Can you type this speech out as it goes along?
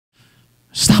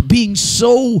Stop being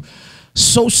so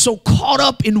caught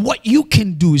up in what you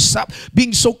can do. Stop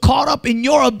being so caught up in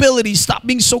your ability. Stop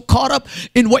being so caught up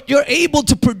in what you're able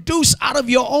to produce out of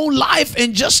your own life,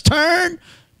 and just turn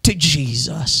to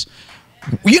Jesus.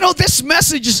 You know, this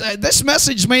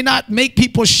message may not make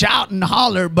people shout and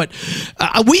holler, but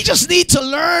we just need to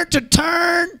learn to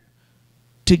turn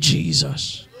to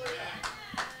Jesus.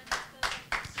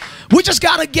 We just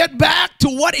got to get back to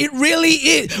what it really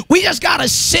is. We just got to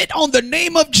sit on the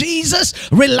name of Jesus,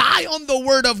 rely on the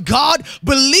word of God,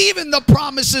 believe in the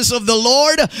promises of the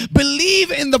Lord,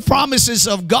 believe in the promises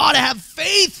of God, have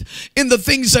faith in the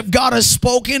things that God has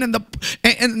spoken and the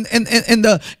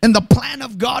plan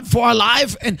of God for our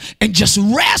life, and just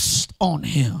rest on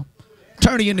him.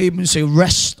 Turn to your neighbor and say,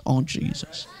 rest on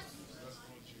Jesus.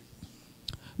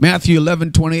 Matthew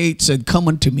 11:28 said, come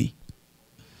unto me,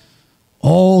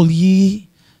 all ye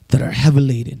that are heavy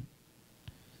laden,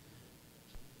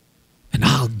 and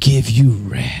I'll give you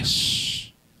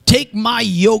rest. Take my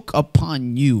yoke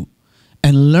upon you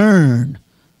and learn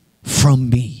from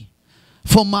me.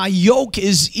 For my yoke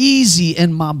is easy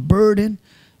and my burden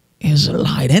is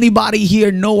light. Anybody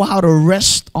here know how to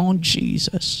rest on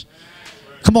Jesus?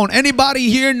 Come on, anybody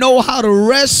here know how to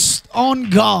rest on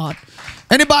God?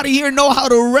 Anybody here know how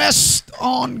to rest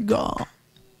on God?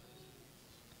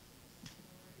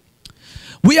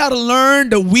 We ought to learn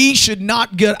that we should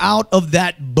not get out of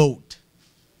that boat.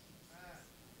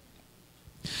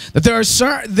 That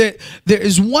there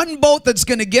is one boat that's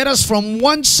going to get us from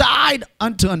one side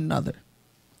unto another.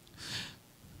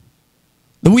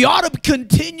 That we ought to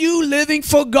continue living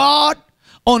for God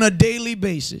on a daily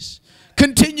basis.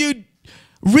 Continue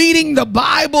reading the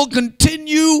Bible.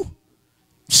 Continue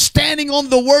standing on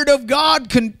the word of God,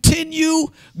 continue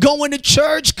going to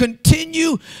church,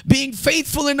 continue being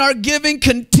faithful in our giving,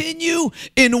 continue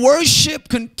in worship,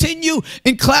 continue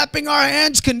in clapping our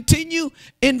hands, continue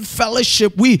in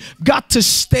fellowship. We got to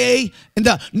stay in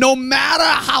no matter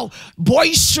how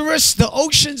boisterous the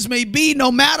oceans may be,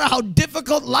 no matter how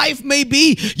difficult life may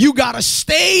be, you got to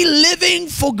stay living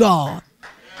for God.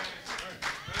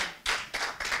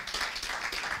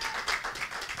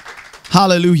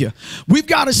 Hallelujah. We've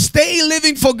got to stay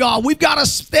living for God. We've got to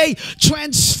stay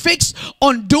transfixed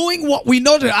on doing what we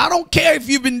know. I don't care if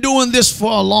you've been doing this for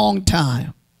a long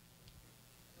time.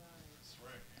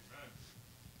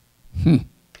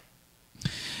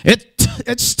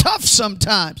 It's tough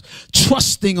sometimes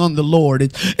trusting on the Lord.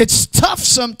 It's tough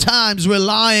sometimes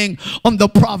relying on the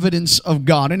providence of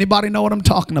God. Anybody know what I'm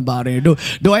talking about here? Do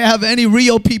I have any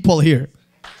real people here?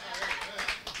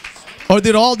 Or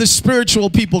did all the spiritual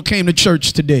people came to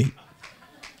church today?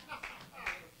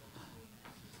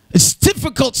 It's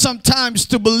difficult sometimes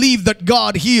to believe that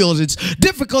God heals. It's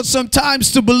difficult sometimes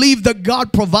to believe that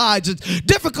God provides. It's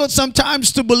difficult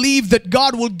sometimes to believe that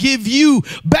God will give you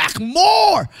back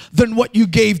more than what you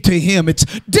gave to him. It's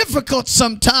difficult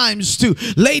sometimes to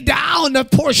lay down a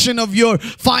portion of your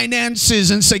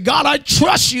finances and say, God, I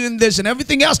trust you in this, and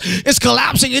everything else is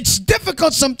collapsing. It's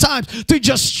difficult sometimes to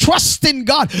just trust in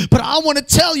God. But I want to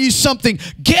tell you something.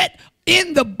 Get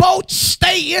in the boat,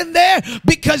 stay in there,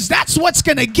 because that's what's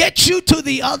going to get you to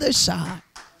the other side.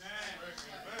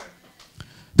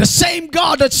 The same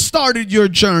God that started your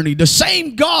journey, the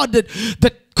same God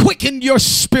that quickened your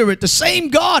spirit, the same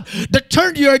God that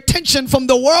turned your attention from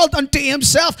the world unto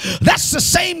himself, that's the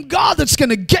same God that's going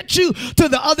to get you to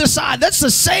the other side. That's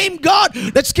the same God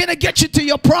that's going to get you to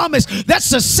your promise. That's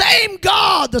the same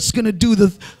God that's going to do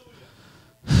the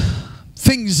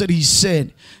things that he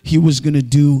said he was going to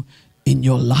do in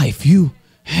your life. You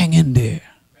hang in there.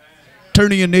 Turn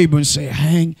to your neighbor and say,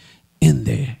 hang in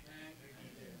there.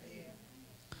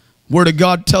 Word of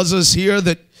God tells us here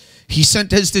that he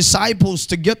sent his disciples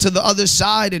to get to the other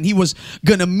side, and he was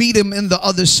going to meet him in the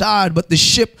other side. But the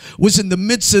ship was in the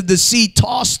midst of the sea,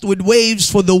 tossed with waves,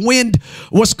 for the wind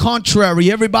was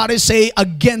contrary. Everybody say,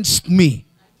 against me.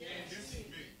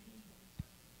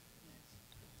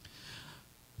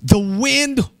 The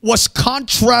wind was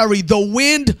contrary. The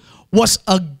wind was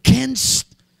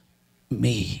against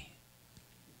me.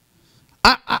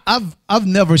 I've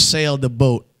never sailed a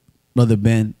boat, Brother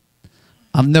Ben.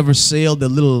 I've never sailed a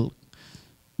little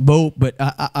boat, but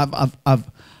I've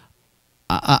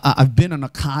been on a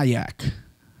kayak.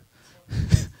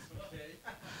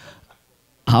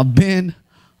 I've been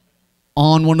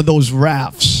on one of those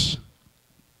rafts.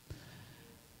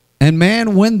 And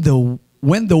man, when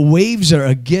the waves are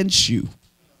against you,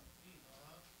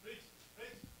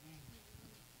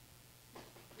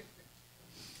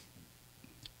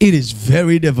 it is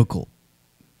very difficult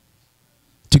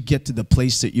to get to the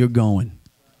place that you're going.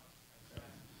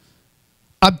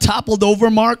 I've toppled over,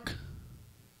 Mark.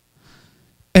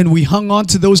 And we hung on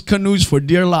to those canoes for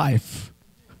dear life.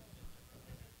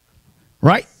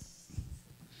 Right?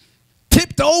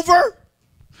 Tipped over.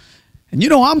 And you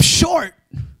know, I'm short.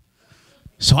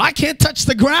 So I can't touch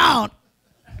the ground.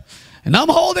 And I'm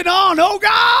holding on. Oh,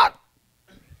 God.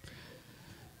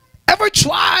 Ever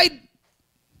tried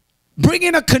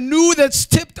bringing a canoe that's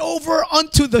tipped over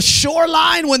onto the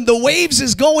shoreline when the waves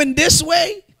is going this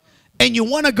way and you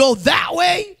want to go that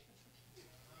way?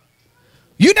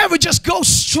 You never just go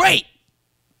straight.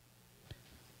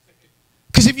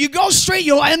 Because if you go straight,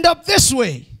 you'll end up this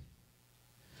way.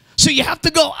 So you have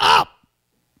to go up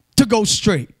to go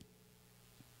straight.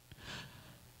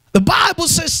 The Bible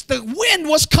says the wind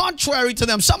was contrary to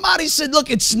them. Somebody said, look,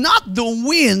 it's not the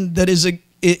wind that is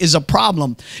a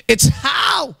problem. It's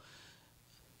how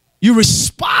you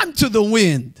respond to the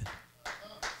wind.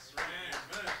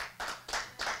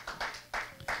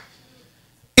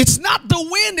 It's not the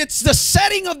wind, it's the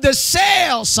setting of the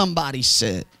sail, somebody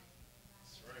said.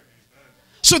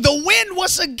 So the wind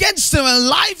was against them, and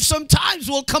life sometimes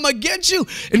will come against you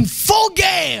in full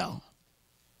gale.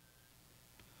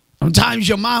 Sometimes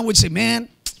your mind would say, man,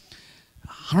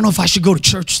 I don't know if I should go to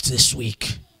church this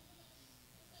week.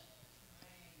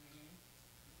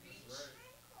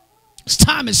 This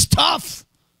time is tough.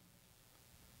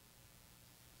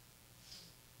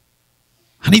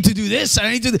 I need to do this.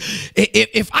 I need to.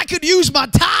 If I could use my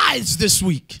tithes this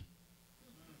week.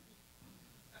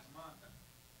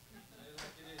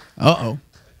 Uh-oh.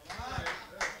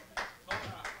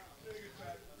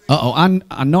 Uh-oh.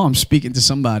 I know I'm speaking to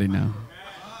somebody now.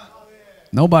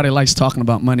 Nobody likes talking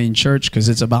about money in church because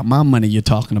it's about my money you're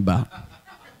talking about.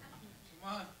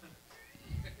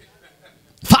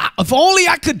 If only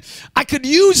I could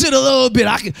use it a little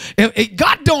bit.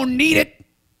 God don't need it.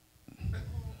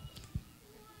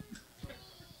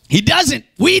 He doesn't.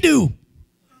 We do.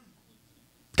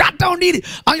 God don't need it.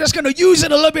 I'm just going to use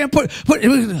it a little bit and put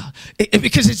it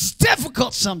because it's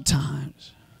difficult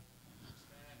sometimes.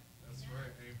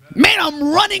 Man, I'm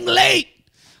running late.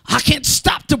 I can't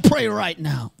stop to pray right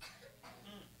now.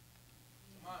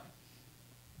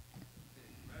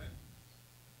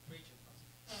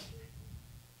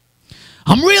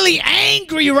 I'm really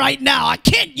angry right now. I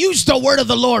can't use the word of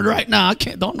the Lord right now. I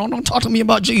can't. Don't talk to me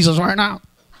about Jesus right now.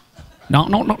 No,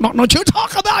 don't you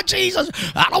talk about Jesus.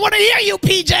 I don't want to hear you,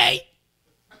 PJ.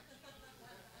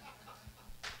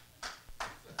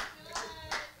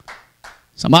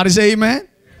 Somebody say amen.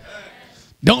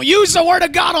 Don't use the word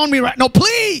of God on me right now,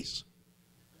 please.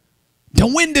 The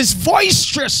wind is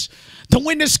boisterous. The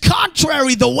wind is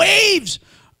contrary. The waves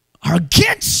are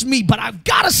against me, but I've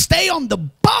got to stay on the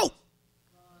boat.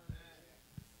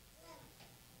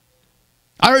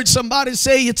 I heard somebody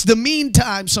say it's the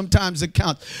meantime sometimes that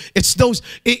counts. It's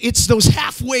those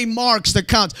halfway marks that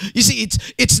count. You see,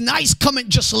 it's nice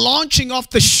just launching off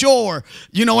the shore.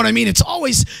 You know what I mean? It's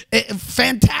always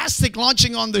fantastic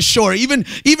launching on the shore. Even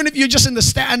if you're just in the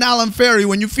Staten Island ferry,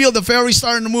 when you feel the ferry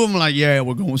starting to move, I'm like, yeah,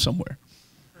 we're going somewhere.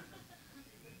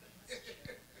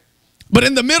 But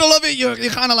in the middle of it, you're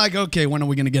kind of like, okay, when are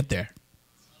we going to get there?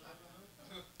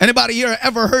 Anybody here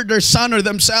ever heard their son or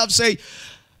themselves say,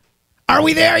 are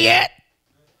we there yet?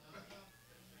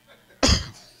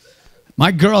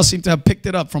 My girl seemed to have picked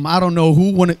it up from I don't know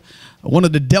who. One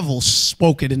of the devils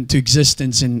spoke it into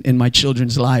existence in my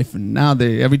children's life. And now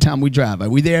every time we drive, are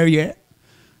we there yet?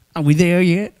 Are we there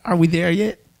yet? Are we there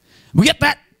yet? We get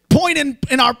that point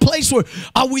in our place where,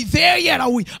 are we there yet?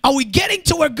 Are we getting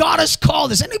to where God has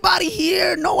called us? Anybody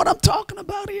here know what I'm talking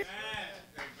about here?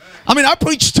 I mean, I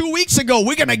preached 2 weeks ago.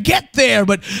 We're going to get there.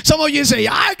 But some of you say,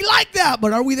 I like that.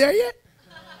 But are we there yet?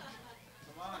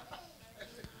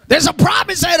 There's a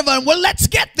promise ahead of us. Well, let's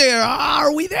get there.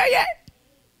 Are we there yet?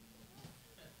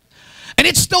 And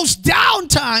it's those down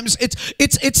times.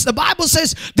 It's the Bible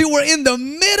says they were in the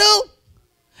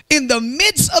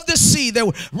midst of the sea. They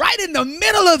were right in the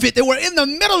middle of it. They were in the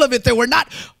middle of it. They were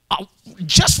not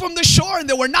just from the shore, and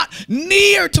they were not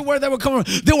near to where they were coming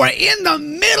from. They were in the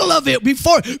middle of it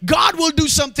before God will do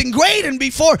something great, and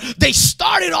before they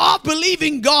started off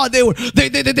believing God, they were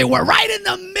right in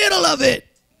the middle of it.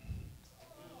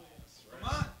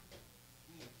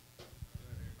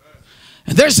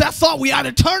 And there's that thought, we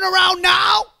either turn around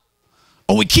now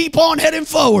or we keep on heading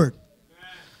forward.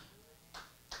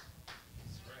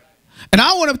 And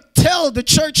I want to tell the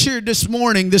church here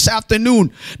this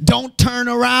afternoon, don't turn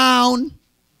around.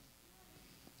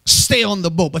 Stay on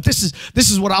the boat. But this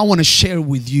is what I want to share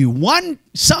with you.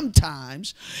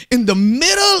 Sometimes in the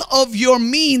middle of your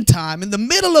meantime, in the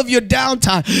middle of your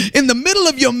downtime, in the middle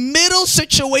of your middle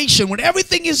situation, when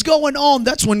everything is going on,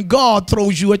 that's when God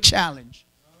throws you a challenge.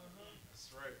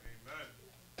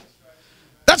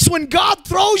 That's when God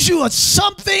throws you at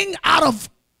something out of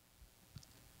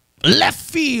left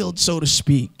field, so to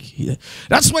speak.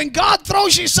 That's when God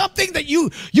throws you something that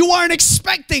you weren't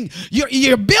expecting.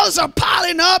 Your bills are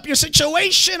piling up. Your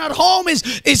situation at home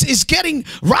is getting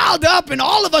riled up, and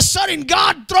all of a sudden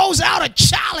God throws out a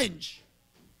challenge.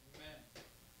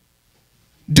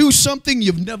 Do something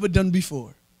you've never done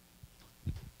before.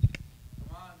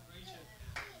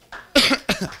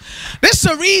 This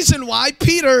is the reason why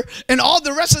Peter and all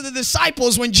the rest of the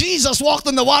disciples, when Jesus walked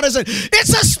on the water, said, "It's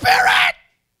a spirit.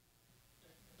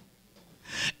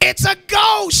 It's a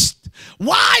ghost."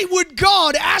 Why would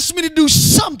God ask me to do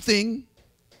something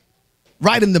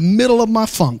right in the middle of my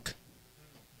funk?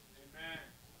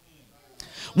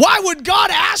 Why would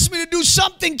God ask me to do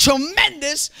something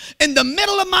tremendous in the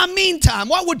middle of my meantime?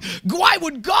 Why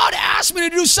would God ask me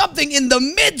to do something in the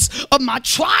midst of my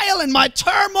trial and my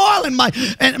turmoil and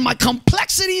my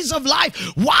complexities of life?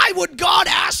 Why would God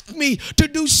ask me to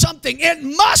do something? It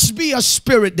must be a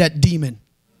spirit, that demon.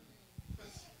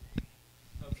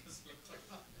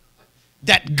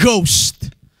 That ghost.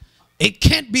 It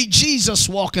can't be Jesus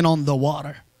walking on the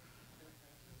water.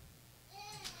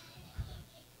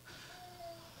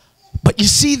 But you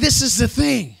see, this is the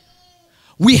thing.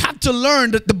 We have to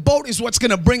learn that the boat is what's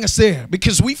going to bring us there,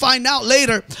 because we find out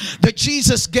later that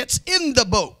Jesus gets in the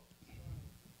boat.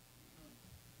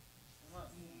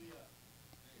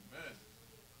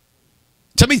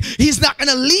 To me, he's not going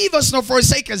to leave us nor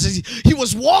forsake us. He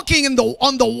was walking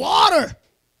on the water.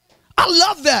 I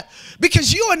love that,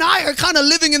 because you and I are kind of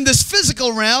living in this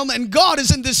physical realm, and God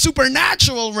is in this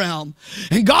supernatural realm.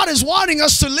 And God is wanting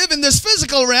us to live in this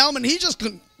physical realm, and he just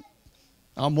couldn't.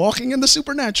 I'm walking in the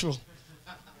supernatural.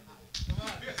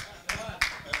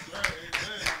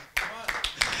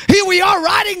 Here we are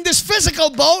riding this physical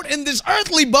boat in this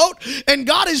earthly boat, and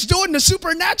God is doing the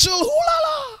supernatural.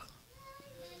 Hoo-la-la.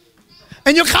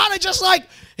 And you're kind of just like,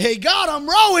 "Hey, God, I'm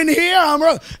rowing here. I'm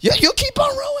rowing." Yeah, you'll keep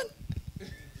on rowing.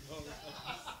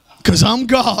 Because I'm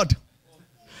God.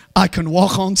 I can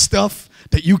walk on stuff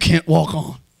that you can't walk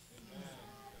on.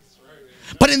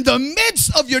 But in the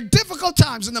midst of your difficult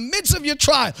times, in the midst of your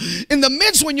trial, in the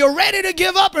midst when you're ready to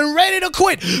give up and ready to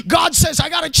quit, God says, "I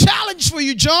got a challenge for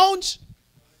you, Jones.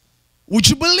 Would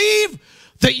you believe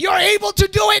that you're able to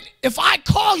do it if I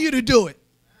call you to do it?"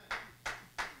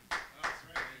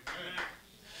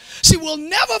 See, we'll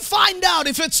never find out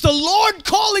if it's the Lord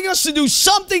calling us to do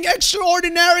something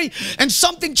extraordinary and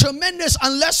something tremendous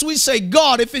unless we say,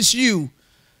 "God, if it's you,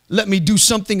 let me do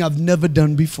something I've never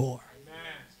done before.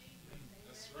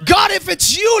 God, if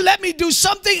it's you, let me do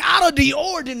something out of the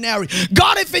ordinary.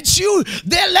 God, if it's you,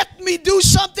 then let me do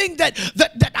something that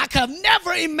I could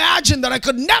never imagine, that I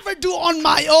could never do on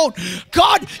my own.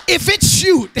 God, if it's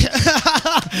you."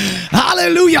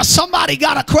 Hallelujah. Somebody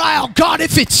got to cry out, "God,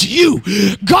 if it's you.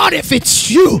 God, if it's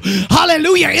you."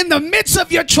 Hallelujah. In the midst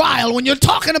of your trial, when you're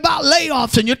talking about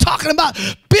layoffs and you're talking about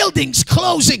buildings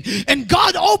closing, and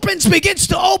God begins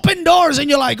to open doors,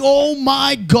 and you're like, "Oh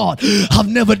my God, I've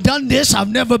never done this. I've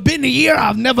never been here.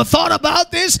 I've never thought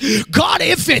about this." God,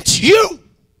 if it's you.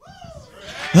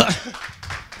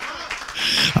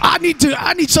 I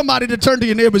need somebody to turn to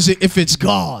your neighbor and say, "If it's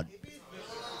God."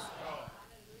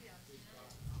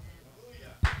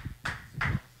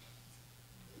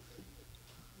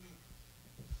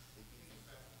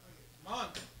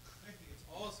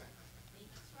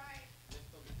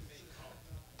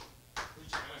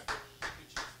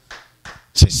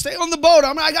 Stay on the boat.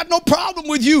 I got no problem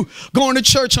with you going to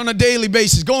church on a daily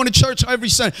basis, going to church every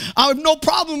Sunday. I have no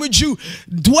problem with you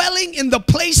dwelling in the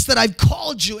place that I've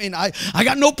called you in. I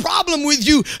got no problem with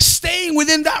you staying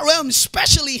within that realm,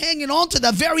 especially hanging on to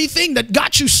the very thing that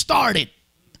got you started.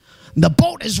 The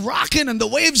boat is rocking and the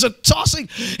waves are tossing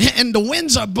and the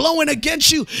winds are blowing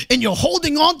against you, and you're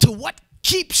holding on to what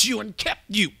keeps you and kept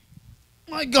you.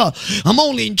 My God, I'm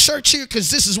only in church here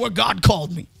because this is where God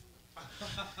called me.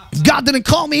 If God didn't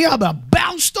call me here, I'd have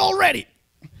bounced already.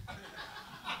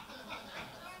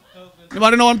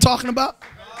 Anybody know what I'm talking about?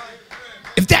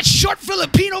 If that short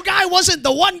Filipino guy wasn't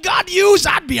the one God used,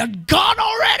 I'd be gone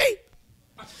already.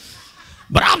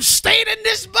 But I'm staying in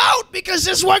this boat because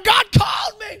this is where God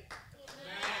called me.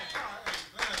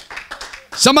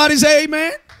 Somebody say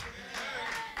amen.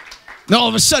 And all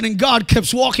of a sudden, God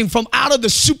keeps walking from out of the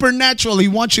supernatural. He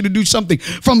wants you to do something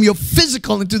from your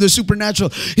physical into the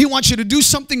supernatural. He wants you to do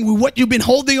something with what you've been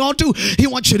holding on to. He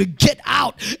wants you to get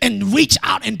out and reach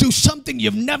out and do something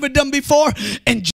you've never done before. And